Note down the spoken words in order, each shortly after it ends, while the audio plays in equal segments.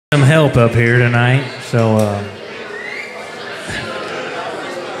Some help up here tonight, so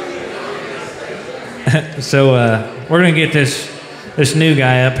we're gonna get this new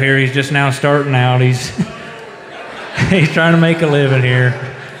guy up here. He's just now starting out. He's he's trying to make a living here.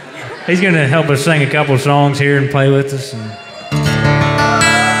 He's gonna help us sing a couple songs here and play with us. And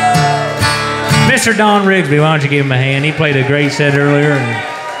Mr. Don Rigsby, why don't you give him a hand? He played a great set earlier, and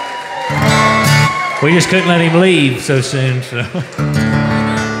we just couldn't let him leave so soon. So.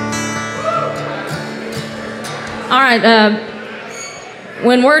 All right.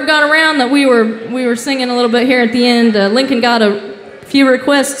 When word got around that we were singing a little bit here at the end, Lincoln got a few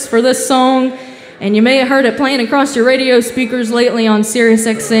requests for this song, and you may have heard it playing across your radio speakers lately on Sirius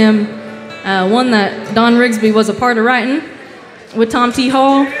XM. One that Don Rigsby was a part of writing with Tom T.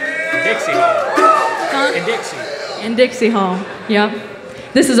 Hall. Dixie Hall. And Dixie. And Dixie Hall. Yep.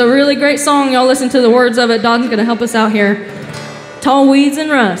 This is a really great song. Y'all listen to the words of it. Don's gonna help us out here. Tall Weeds and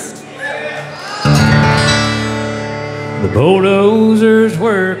Rust. The bulldozer's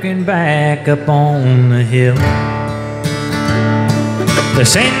working back up on the hill. The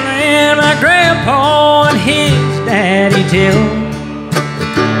same land my grandpa and his daddy tilled.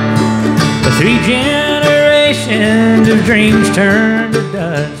 The 3 generations of dreams turned to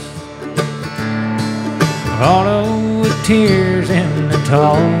dust. Followed with tears in the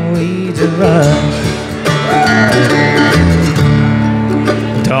tall weeds of rust.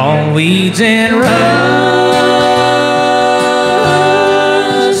 Tall weeds and rust.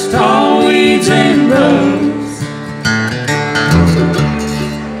 Tall weeds and rust.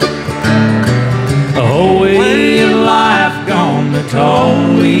 A whole way of life gone to tall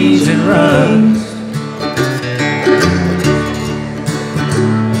weeds and rust.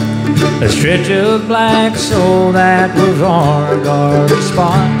 A stretch of black soul that was our guard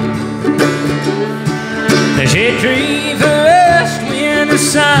spot. The shade tree for rest when the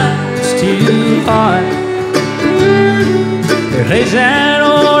sun's too hot. There lays that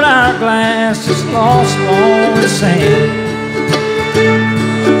old hourglass just lost along the sand.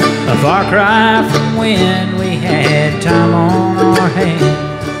 A far cry from when we had time on our hands.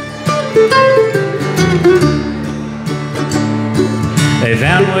 They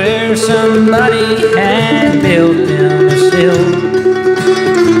found where somebody had built them a still.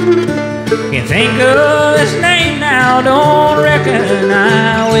 Can't think of his name now, don't reckon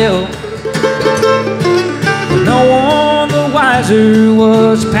I will. No one the wiser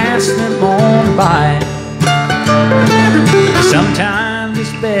was passing them on by. Sometimes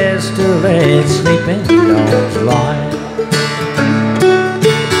it's best to let sleeping dogs lie.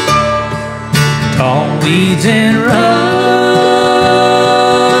 Tall weeds and rust.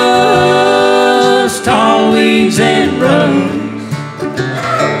 Tall weeds and rust.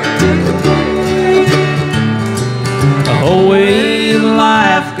 A whole way of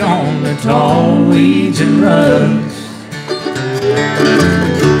life gone to tall weeds and rust.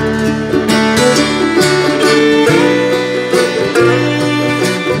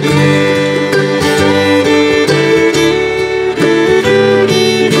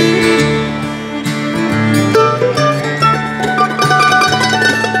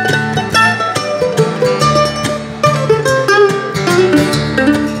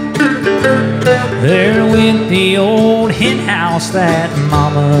 There went the old hen house that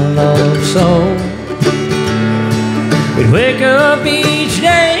Mama loved so. We'd wake up each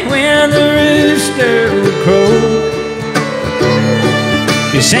day when the rooster would crow.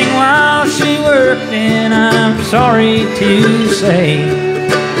 She'd sing while she worked, and I'm sorry to say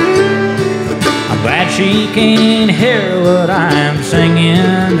I'm glad she can't hear what I'm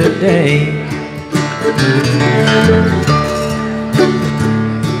singing today.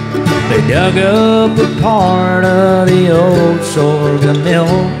 They dug up a part of the old sorghum mill.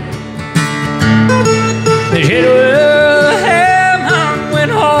 They hid where the ham hung when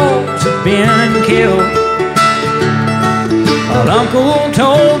hogs had been killed. While Uncle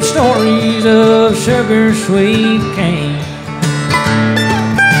told stories of sugar-sweet cane,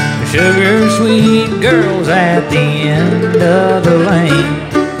 the sugar-sweet girls at the end of the lane.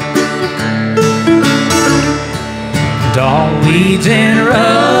 Tall weeds and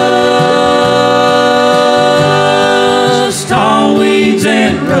rust. Tall weeds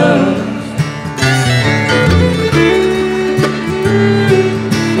and rust.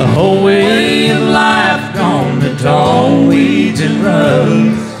 A whole way of life gone to tall weeds and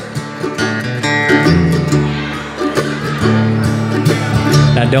rust.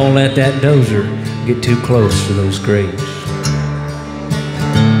 Now don't let that dozer get too close to those grapes.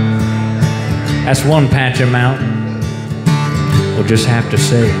 That's one patch of mountain we'll just have to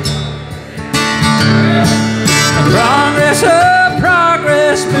say. Progress, oh, progress.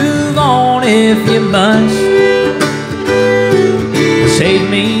 just move on if you must. Save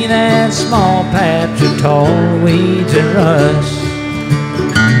me that small patch of tall weeds and rust.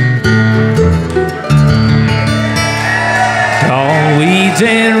 Tall weeds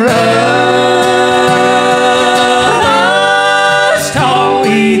and rust. Tall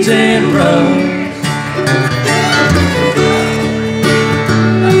weeds and rust.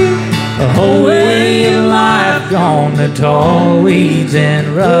 A whole way of life gone to tall weeds and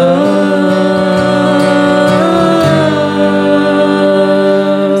rust.